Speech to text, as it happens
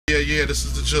Yeah, this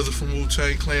is the GZA from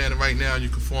Wu-Tang Clan, and right now you're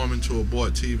conforming to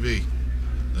ABORT TV.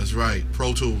 That's right,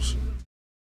 Pro Tools.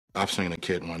 I've seen a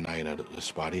kid one night at a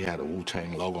spot, he had a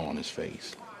Wu-Tang logo on his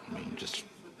face. I mean, just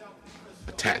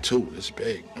a tattoo this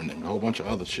big, and then a whole bunch of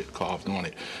other shit carved on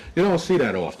it. You don't see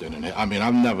that often. And I mean,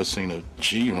 I've never seen a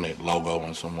G-Unit logo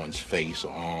on someone's face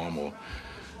or arm, or,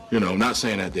 you know, not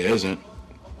saying that there isn't,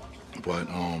 but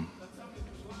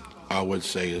I would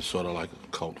say it's sort of like a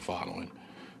cult following.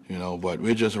 You know, but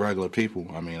we're just regular people.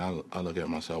 I mean, I look at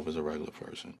myself as a regular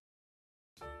person.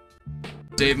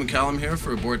 Dave McCallum here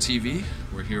for ABORT TV.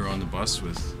 We're here on the bus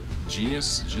with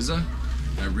Genius, GZA,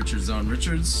 Richards on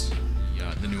Richards,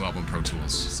 the new album Pro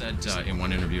Tools. Said in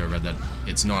one interview I read that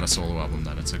it's not a solo album,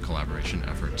 that it's a collaboration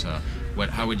effort.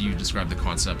 How would you describe the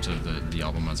concept of the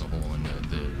album as a whole, and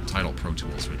the title Pro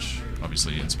Tools, which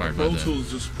obviously inspired by the Pro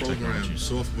Tools is just program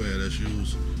software that's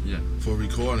used for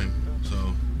recording,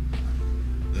 so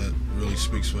that really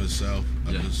speaks for itself.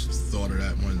 I just thought of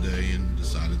that one day and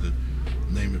decided to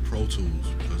name it Pro Tools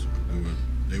because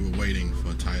they were waiting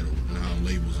for a title and how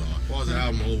labels are. As far as the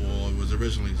album overall, it was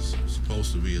originally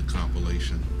supposed to be a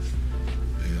compilation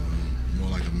and more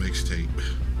like a mixtape.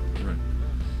 Right.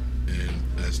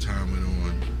 And as time went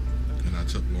on, and I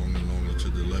took longer and longer to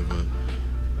deliver,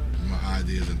 my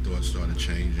ideas and thoughts started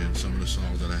changing. Some of the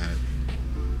songs that I had,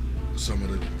 some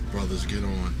of the brothers get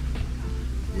on,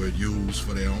 were used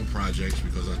for their own projects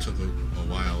because I took a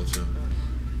while to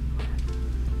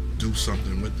do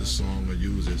something with the song or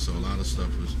use it. So a lot of stuff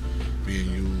was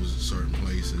being used in certain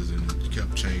places, and it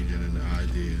kept changing in the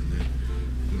idea. And then,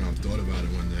 you know, I thought about it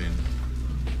one day, and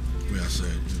where I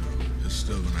said, you know, it's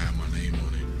still gonna have my name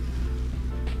on it.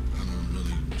 I don't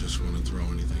really just want to throw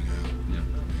anything out.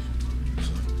 Yeah.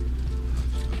 So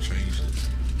I changed it.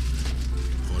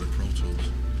 Called it Pro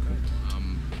Tools.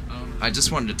 I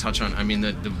just wanted to touch on, I mean,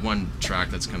 the one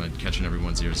track that's kind of catching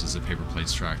everyone's ears is the Paper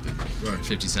Plates track, the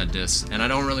 50 Cent diss. And I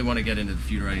don't really want to get into the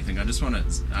feud or anything. I just want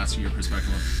to ask you your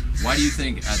perspective on why do you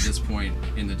think at this point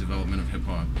in the development of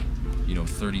hip-hop, you know,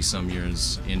 30-some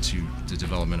years into the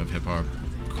development of hip-hop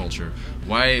culture,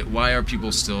 why are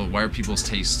people's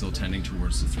tastes still tending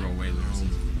towards the throwaway lyrics?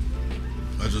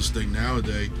 I just think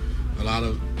nowadays a lot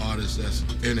of artists that's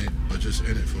in it are just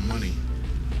in it for money,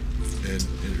 and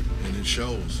it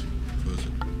shows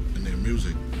in their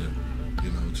music,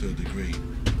 you know, to a degree,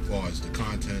 as far as the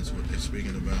contents, what they're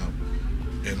speaking about,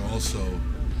 and also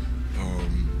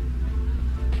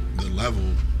the level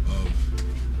of,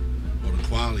 or the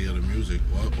quality of the music,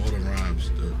 all the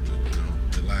rhymes, you know,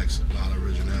 it lacks a lot of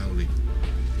originality.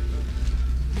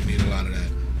 We need a lot of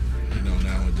that, you know,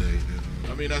 nowadays.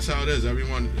 I mean, that's how it is.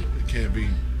 Everyone can't be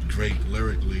great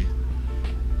lyrically.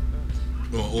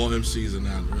 Well, all MCs are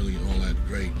not really all that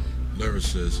great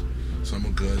lyricists. Some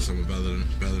are good, some are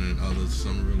better than others.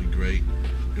 Some are really great.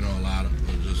 You know, a lot of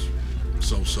them are just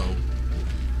so-so,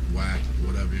 whack,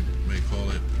 whatever you may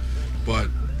call it. But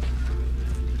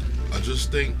I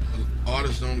just think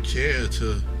artists don't care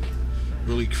to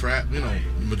really craft. You know,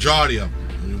 the majority of them,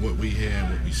 I mean, what we hear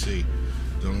and what we see,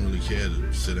 don't really care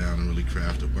to sit down and really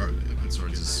craft a work.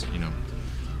 Swords is, you know,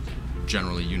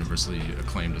 generally universally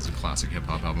acclaimed as a classic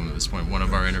hip-hop album at this point. One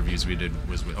of our interviews we did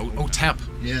was with OTEP.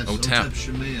 Yes, OTEP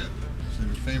Shamea.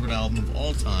 Her favorite album of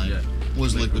all time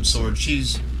was Liquid Sword.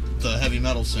 She's the heavy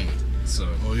metal singer. So,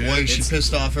 boy, she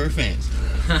pissed off her fans.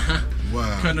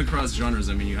 Wow. Cutting across genres,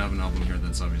 I mean, you have an album here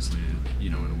that's obviously,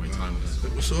 you know, in a way timeless.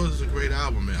 Liquid Sword is a great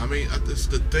album, man. I mean, it's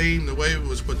the theme, the way it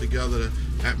was put together,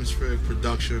 the atmospheric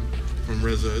production from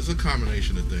RZA, it's a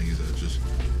combination of things that just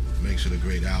makes it a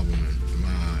great album in my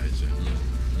eyes. And,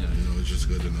 you know, it's just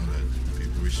good to know that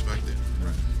people respect it.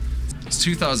 Right. It's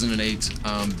 2008.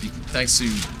 Thanks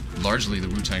to largely the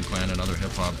Wu-Tang Clan and other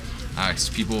hip-hop acts,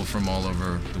 people from all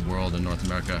over the world and North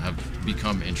America have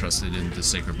become interested in the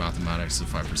sacred mathematics, the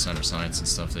 5% or science and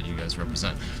stuff that you guys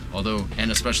represent. Although, and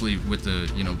especially with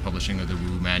the, you know, publishing of the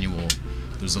Wu manual,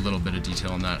 there's a little bit of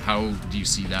detail in that. How do you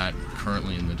see that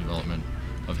currently in the development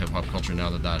of hip-hop culture now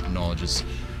that knowledge is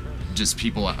just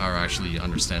people are actually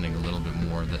understanding a little bit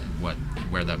more that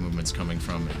where that movement's coming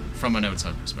from an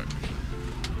outside perspective?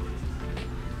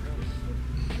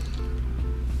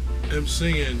 I'm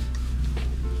singing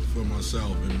for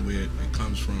myself and where it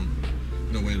comes from,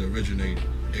 you know, where it originated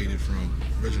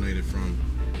from.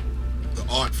 The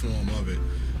art form of it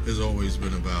has always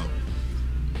been about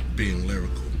being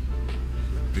lyrical,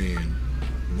 being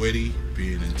witty,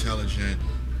 being intelligent,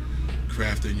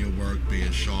 crafting your work,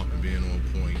 being sharp and being on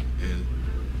point, and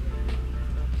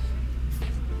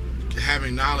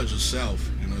having knowledge of self.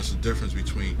 You know, it's the difference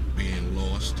between being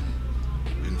lost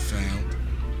and found,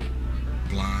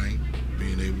 blind,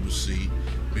 being able to see,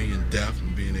 being deaf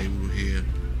and being able to hear,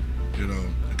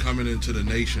 coming into the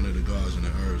nation of the gods and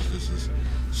the earths, this is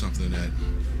something that,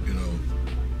 you know,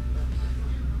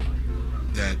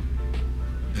 that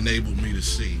enabled me to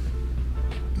see,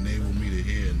 enabled me to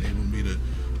hear, enabled me to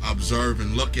observe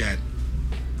and look at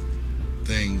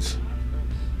things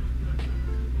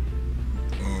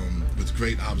with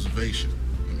great observation.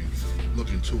 I mean, look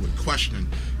into it, question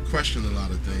a lot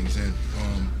of things. And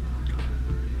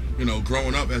you know,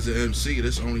 growing up as an MC,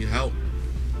 this only helped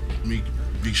me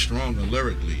be stronger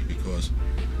lyrically, because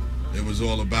it was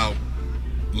all about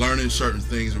learning certain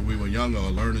things when we were younger,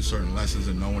 or learning certain lessons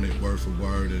and knowing it word for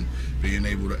word, and being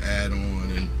able to add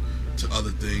on and to other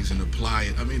things and apply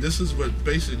it. I mean, this is what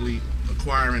basically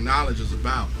acquiring knowledge is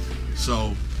about.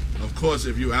 So, of course,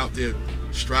 if you're out there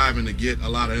striving to get a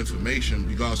lot of information,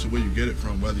 regardless of where you get it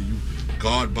from, whether you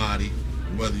God body,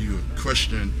 whether you're a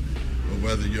Christian, or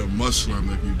whether you're a Muslim,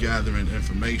 if you're gathering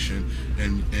information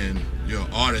and you're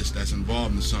an artist that's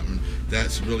involved in something,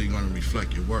 that's really going to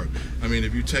reflect your work. I mean,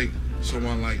 if you take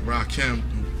someone like Rakim,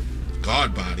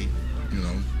 God body, you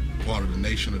know, part of the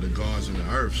nation of the gods and the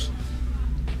earths,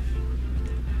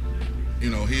 you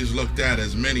know, he's looked at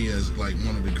as many as like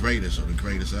one of the greatest, or the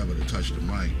greatest ever to touch the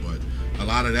mic. But a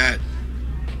lot of that,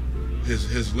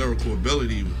 his lyrical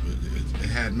ability, it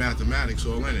had mathematics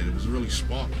all in it. It was really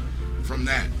sparked from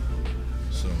that.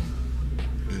 So,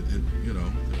 it you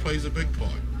know, it plays a big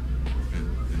part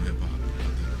in hip hop. I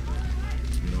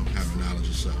think, you know, having knowledge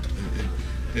of self.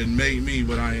 It made me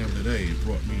what I am today. It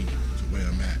brought me to where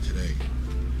I'm at today,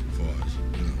 as far as,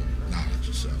 you know, knowledge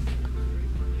of self.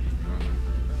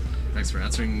 Thanks for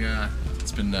answering.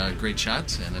 It's been a great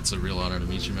chat, and it's a real honor to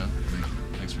meet you, man.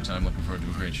 Thanks for your time. Looking forward to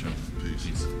a great show.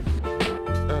 Peace.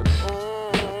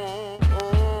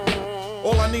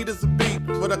 All I need is a beat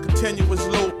with a continuous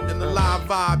loop and a live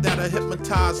vibe that'll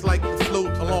hypnotize like the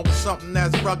flute, along with something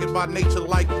that's rugged by nature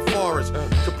like the forest,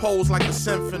 composed like a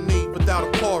symphony without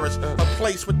a chorus, a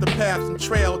place with the path and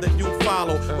trail that you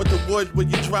follow, with the wood where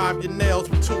you drive your nails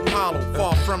with too hollow,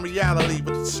 far from reality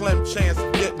with a slim chance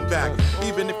of getting back,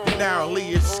 even if you narrowly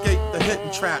escape the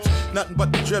hidden traps. Nothing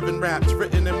but the driven raps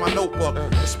written in my notebook,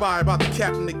 inspired by the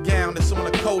cap and the gown that's on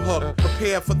a coat hook.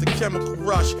 Prepare for the chemical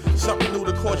rush, something new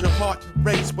to cause your heart to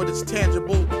race, but it's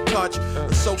tangible to touch.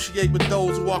 Associate with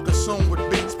those who are consumed with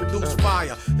beats, produce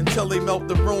fire until they melt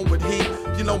the room with heat.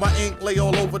 You know my ink lay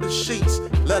all over the sheets.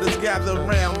 Letters gather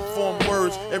around and form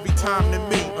words every time they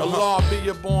meet. Allah be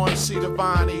your born, see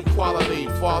divine equality.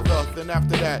 Father, then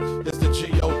after that is the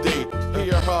G-O-D.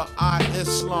 Hear her, I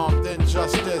Islam, then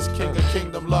justice, king of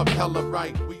kingdom, love hella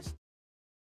right. We